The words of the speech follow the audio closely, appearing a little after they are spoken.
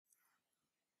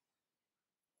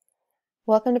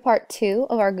Welcome to part 2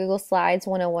 of our Google Slides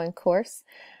 101 course.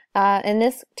 In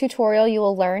this tutorial, you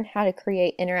will learn how to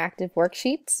create interactive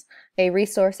worksheets, a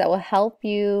resource that will help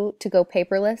you to go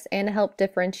paperless and to help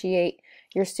differentiate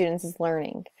your students'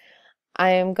 learning. I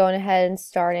am going ahead and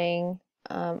starting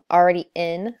already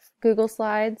in Google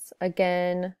Slides.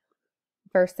 Again,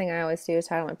 first thing I always do is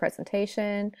title my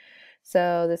presentation.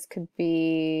 So this could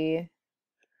be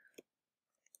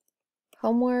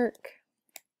homework.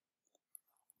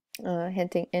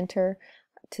 Hitting enter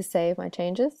to save my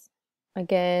changes.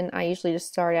 Again, I usually just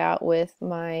start out with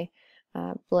my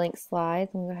blank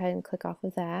slides. I'm going to go ahead and click off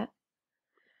of that.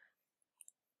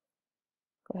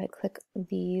 Go ahead and click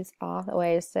these off. That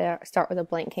way I just start with a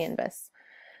blank canvas.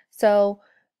 So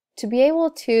to be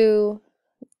able to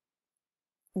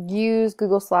use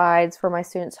Google Slides for my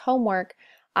students' homework,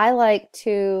 I like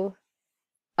to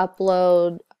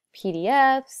upload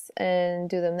PDFs and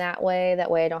do them that way. That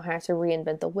way I don't have to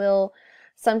reinvent the wheel.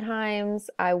 Sometimes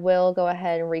I will go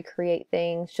ahead and recreate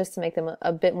things just to make them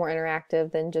a bit more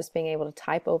interactive than just being able to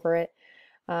type over it.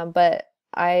 But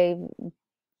I've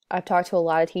talked to a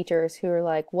lot of teachers who are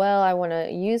like, well, I want to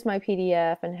use my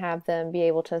PDF and have them be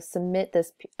able to submit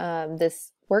this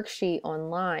this worksheet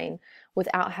online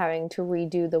without having to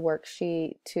redo the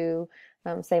worksheet to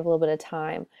save a little bit of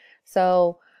time.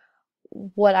 So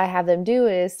what I have them do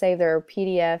is save their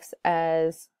PDFs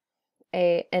as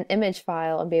an image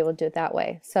file and be able to do it that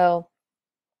way. So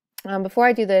before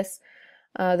I do this,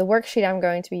 the worksheet I'm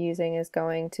going to be using is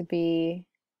going to be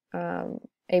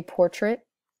a portrait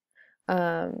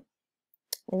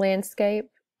landscape,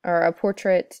 or a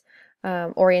portrait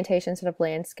orientation instead of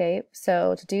landscape.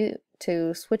 So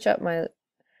to switch up my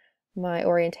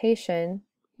orientation,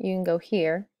 you can go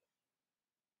here.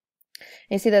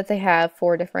 And you see that they have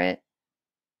four different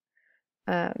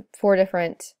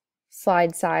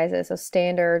slide sizes. So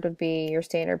standard would be your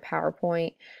standard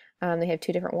PowerPoint. They have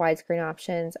two different widescreen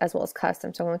options as well as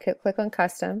custom. So I'm going to click on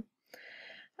custom.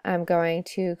 I'm going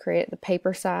to create the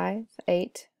paper size,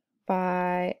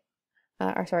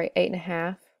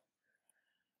 8.5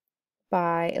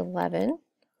 by 11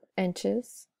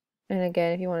 inches. And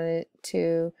again, if you wanted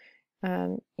to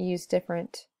use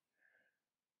different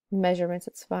measurements,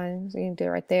 it's fine. So you can do it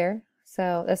right there.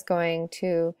 So that's going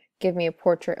to give me a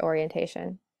portrait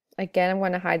orientation. Again, I'm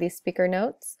going to hide these speaker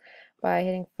notes by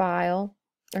hitting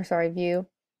View,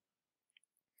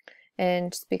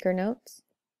 and Speaker Notes.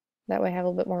 That way I have a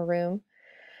little bit more room.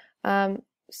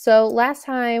 So last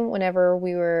time, whenever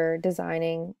we were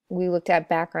designing, we looked at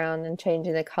background and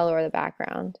changing the color of the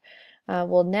background.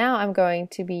 Well, now I'm going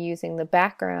to be using the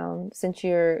background since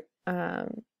you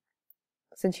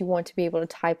want to be able to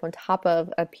type on top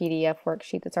of a PDF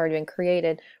worksheet that's already been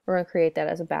created. We're going to create that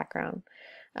as a background.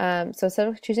 So instead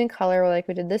of choosing color like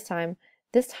we did this time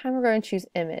we're going to choose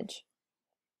image.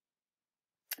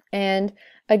 And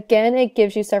again, it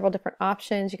gives you several different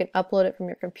options. You can upload it from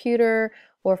your computer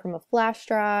or from a flash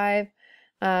drive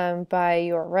by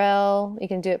URL. You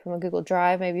can do it from a Google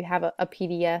Drive. Maybe you have a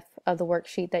PDF of the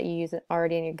worksheet that you use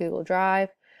already in your Google Drive,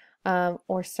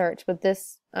 or search. But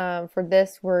this for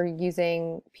this, we're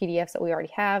using PDFs that we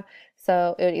already have.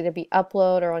 So it would either be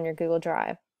upload or on your Google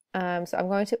Drive. So I'm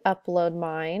going to upload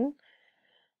mine.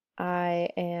 I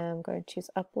am going to choose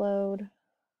upload.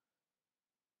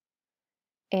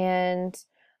 And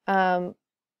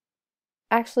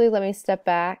actually, let me step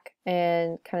back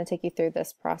and kind of take you through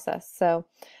this process. So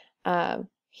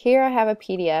here I have a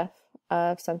PDF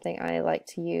of something I like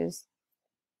to use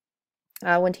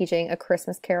when teaching A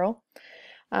Christmas Carol.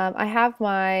 I have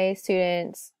my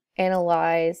students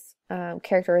analyze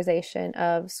characterization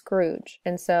of Scrooge,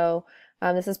 and so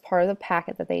this is part of the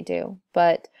packet that they do,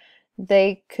 but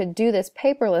they could do this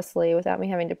paperlessly without me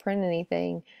having to print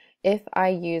anything. If I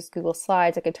use Google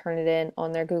Slides, I could turn it in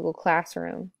on their Google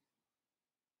Classroom.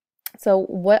 So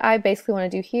what I basically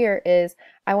want to do here is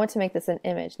I want to make this an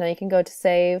image. Now you can go to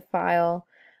Save File,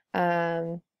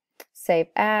 Save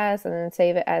As, and then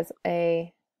save it as an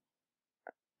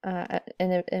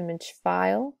image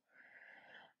file.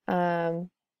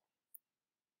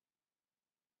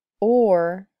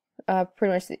 Or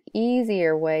pretty much the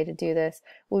easier way to do this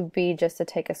would be just to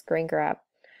take a screen grab.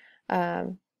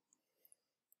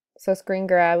 So screen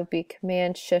grab would be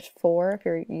Command-Shift-4 if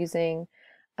you're using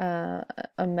a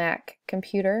Mac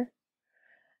computer.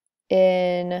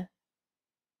 I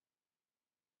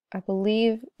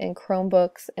believe in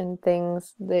Chromebooks and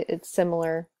things, it's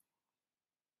similar.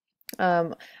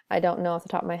 I don't know off the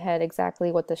top of my head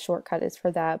exactly what the shortcut is for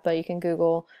that, but you can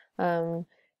Google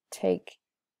take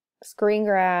screen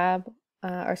grab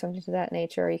or something to that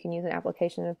nature. Or you can use an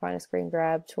application and find a screen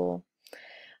grab tool.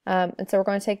 And so we're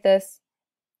going to take this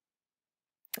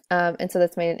And so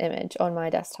that's made an image on my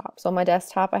desktop. So on my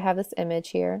desktop, I have this image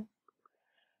here,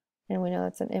 and we know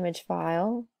it's an image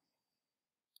file,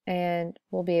 and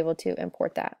we'll be able to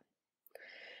import that.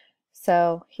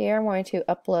 So here I'm going to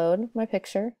upload my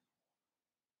picture.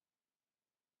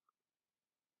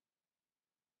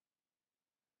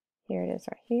 Here it is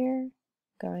right here.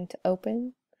 I'm going to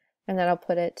open, and then I'll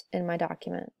put it in my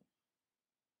document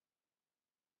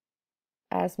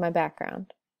as my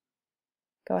background.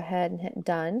 Go ahead and hit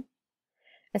done.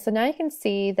 And so now you can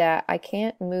see that I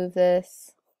can't move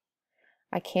this,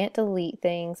 I can't delete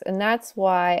things, and that's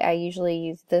why I usually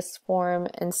use this form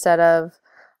instead of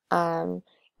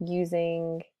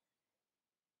using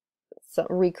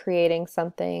recreating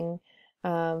something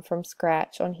from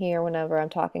scratch on here whenever I'm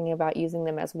talking about using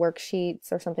them as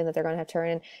worksheets or something that they're going to have to turn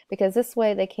in, because this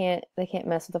way they can't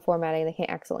mess with the formatting, they can't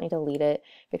accidentally delete it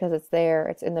because it's there,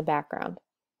 it's in the background.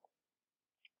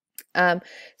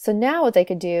 So now what they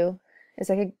could do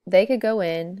is they could go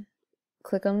in,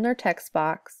 click on their text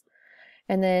box,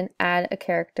 and then add a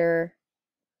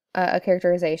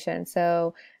characterization.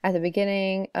 So at the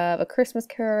beginning of A Christmas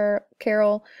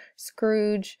Carol,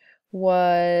 Scrooge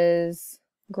was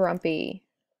grumpy.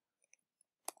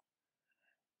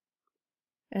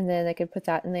 And then they could put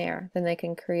that in there. Then they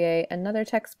can create another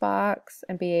text box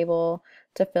and be able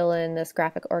to fill in this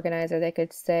graphic organizer. They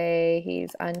could say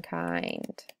he's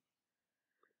unkind.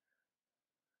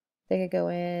 They could go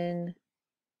in,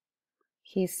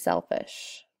 he's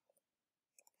selfish.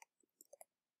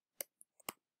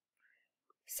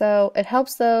 So it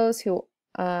helps those who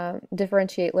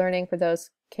differentiate learning for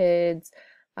those kids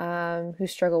who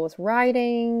struggle with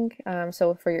writing.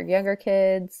 So for your younger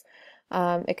kids,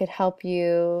 it could help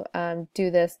you do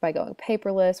this by going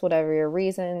paperless, whatever your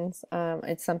reasons.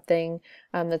 It's something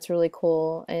that's really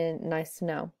cool and nice to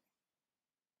know.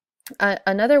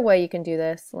 Another way you can do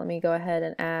this, let me go ahead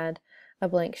and add a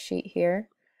blank sheet here.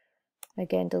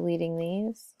 Again, deleting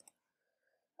these.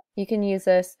 You can use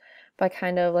this by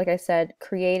kind of, like I said,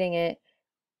 creating it.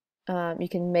 You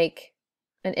can make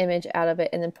an image out of it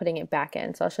and then putting it back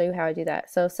in. So I'll show you how I do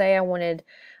that. So say I wanted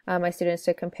my students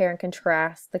to compare and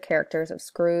contrast the characters of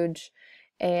Scrooge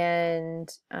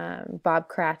and Bob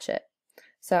Cratchit.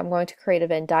 So I'm going to create a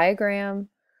Venn diagram.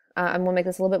 I'm going to make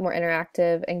this a little bit more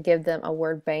interactive and give them a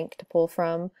word bank to pull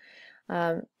from,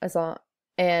 as long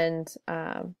and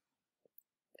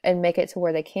and make it to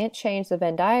where they can't change the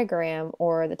Venn diagram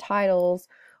or the titles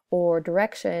or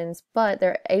directions, but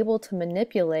they're able to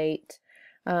manipulate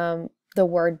the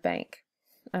word bank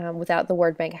without the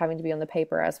word bank having to be on the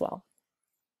paper as well.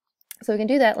 So we can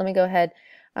do that. Let me go ahead.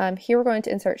 Here we're going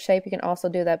to insert shape. You can also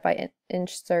do that by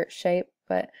insert shape,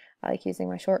 but I like using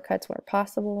my shortcuts where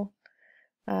possible.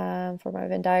 For my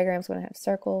Venn diagrams, I'm going to have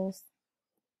circles.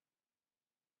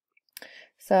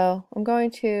 So I'm going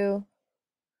to,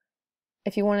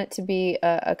 if you want it to be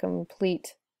a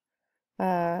complete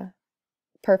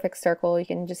perfect circle, you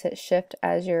can just hit shift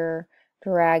as you're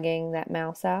dragging that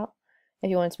mouse out. If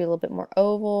you want it to be a little bit more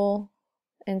oval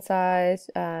in size,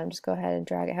 just go ahead and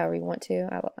drag it however you want to.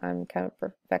 I'm kind of a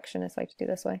perfectionist, I like to do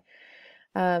this way.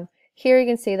 Here you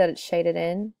can see that it's shaded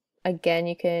in. Again,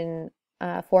 you can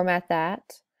format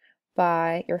that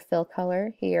by your fill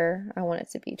color. Here I want it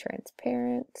to be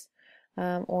transparent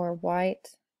or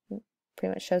white.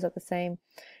 Pretty much shows up the same.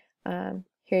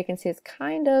 Here you can see it's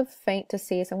kind of faint to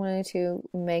see, so I'm going to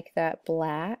make that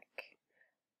black.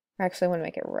 Actually, I want to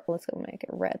make it, let's go make it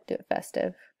red, do it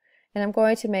festive. And I'm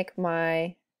going to make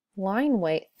my line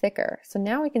weight thicker, so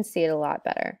now we can see it a lot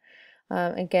better.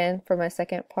 Again, for my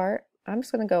second part, I'm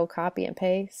just going to go copy and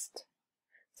paste.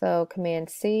 So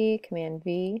Command C, Command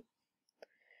V,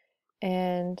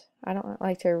 and I don't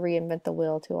like to reinvent the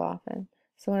wheel too often.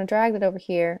 So I'm going to drag that over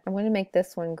here. I'm going to make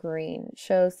this one green. It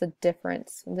shows the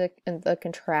difference, the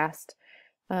contrast.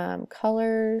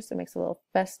 Colors, it makes it a little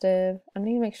festive. I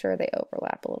need to make sure they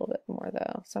overlap a little bit more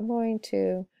though. So I'm going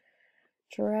to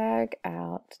drag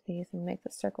out these and make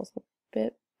the circles a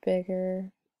bit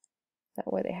bigger.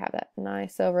 That way they have that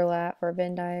nice overlap for a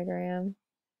Venn diagram.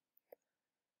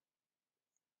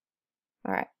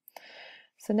 All right,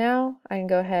 so now I can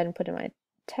go ahead and put in my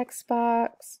text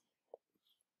box.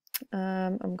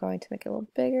 I'm going to make it a little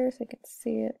bigger so you can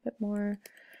see it a bit more.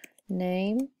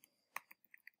 Name.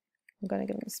 I'm going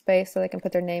to give them space so they can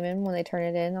put their name in when they turn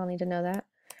it in. I'll need to know that.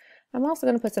 I'm also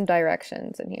going to put some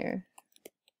directions in here.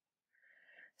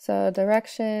 So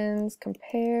directions,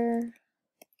 compare.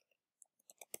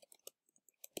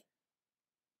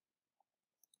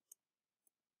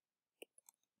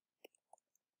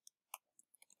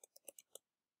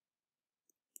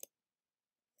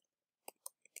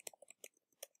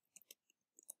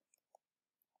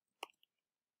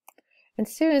 And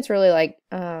students really like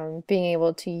being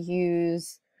able to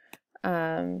use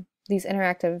these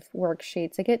interactive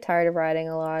worksheets. They get tired of writing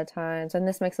a lot of times, and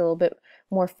this makes it a little bit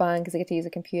more fun because they get to use a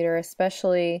computer,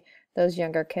 especially those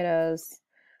younger kiddos.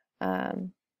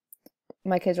 Um,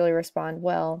 my kids really respond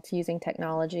well to using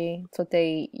technology. It's what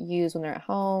they use when they're at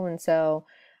home, and so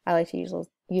I like to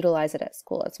utilize it at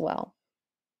school as well.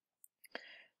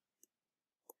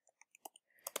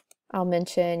 I'll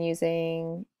mention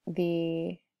using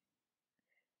the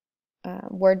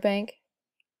word bank.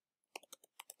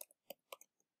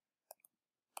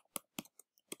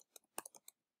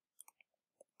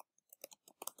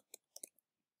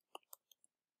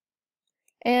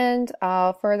 And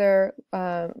I'll further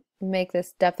make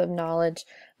this depth of knowledge.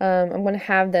 I'm going to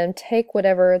have them take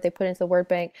whatever they put into the word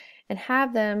bank and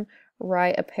have them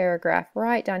write a paragraph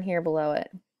right down here below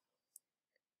it.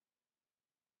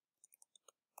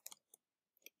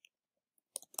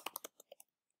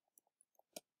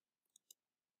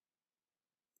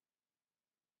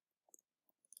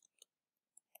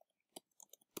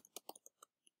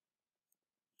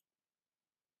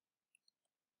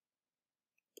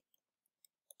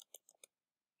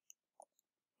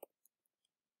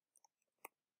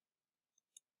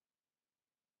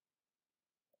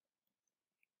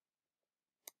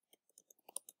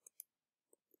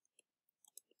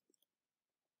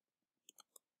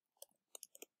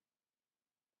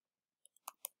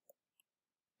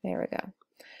 There we go.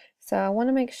 So I want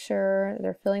to make sure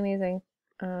they're filling these in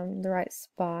the right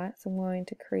spot. So I'm going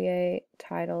to create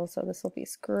titles. So this will be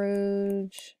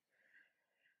Scrooge.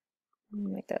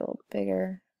 Make that a little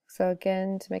bigger. So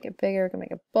again, to make it bigger, we can make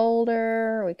it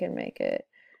bolder. We can make it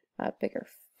a bigger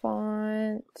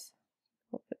font.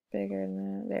 A little bit bigger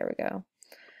than that. There we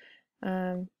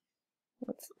go.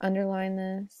 Let's underline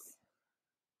this.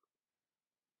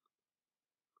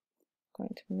 I'm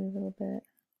going to move a little bit.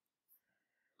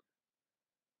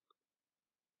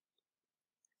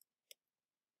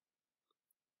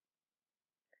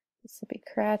 This will be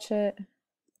Cratchit.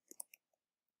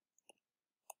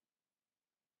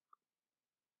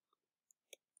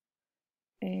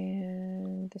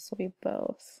 And this will be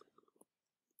both.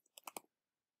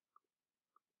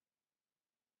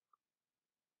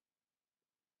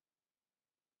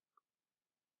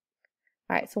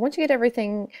 All right, so once you get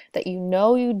everything that you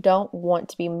know you don't want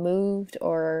to be moved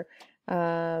or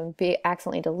be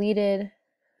accidentally deleted,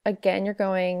 again, you're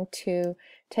going to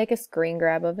take a screen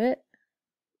grab of it.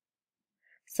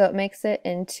 So it makes it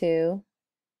into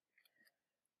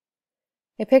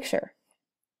a picture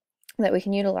that we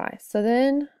can utilize. So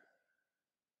then,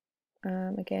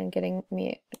 again, getting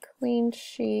me a clean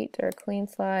sheet or a clean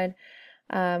slide,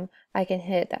 I can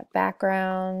hit that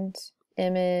background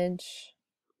image.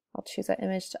 I'll choose that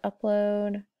image to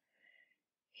upload.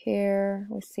 Here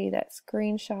we see that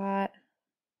screenshot.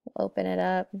 We'll open it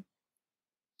up.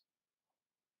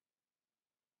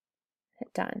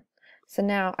 Hit done. So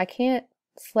now I can't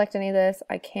select any of this.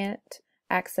 I can't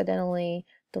accidentally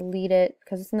delete it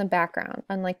because it's in the background.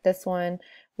 Unlike this one,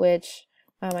 which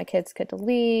my kids could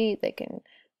delete. They can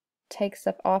take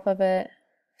stuff off of it.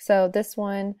 So this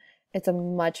one, it's a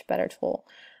much better tool.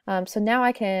 So now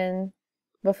I can,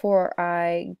 before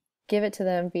I give it to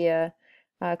them via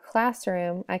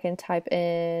Classroom, I can type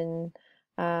in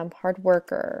hard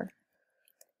worker.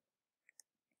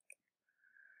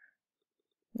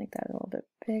 Make that a little bit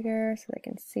bigger so they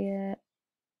can see it.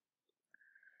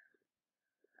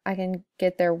 I can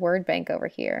get their word bank over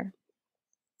here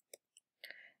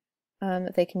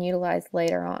that they can utilize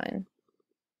later on.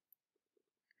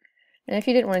 And if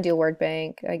you didn't want to do a word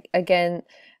bank, again,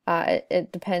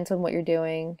 it depends on what you're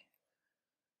doing.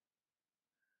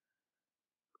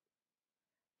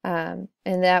 And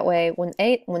that way, when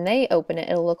they open it,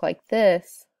 it'll look like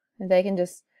this. And they can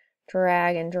just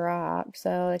drag and drop.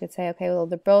 So they could say, okay, well,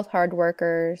 they're both hard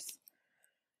workers.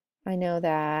 I know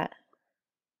that.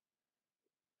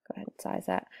 Go ahead and size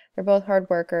that. They're both hard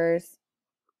workers.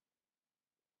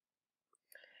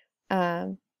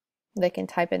 They can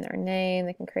type in their name.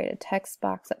 They can create a text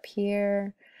box up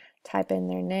here, type in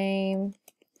their name,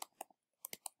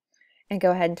 and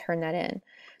go ahead and turn that in.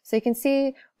 So you can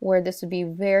see where this would be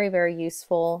very, very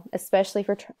useful, especially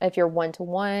if you're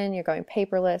one-to-one, you're going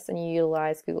paperless and you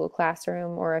utilize Google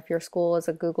Classroom, or if your school is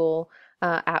a Google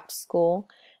app school,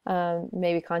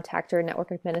 maybe contact your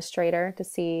network administrator to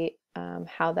see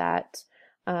how that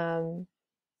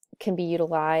can be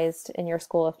utilized in your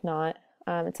school. If not,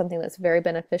 it's something that's very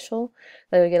beneficial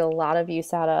that we get a lot of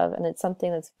use out of, and it's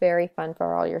something that's very fun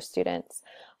for all your students.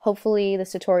 Hopefully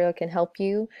this tutorial can help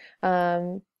you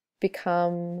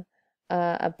become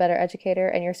a better educator,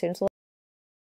 and your students will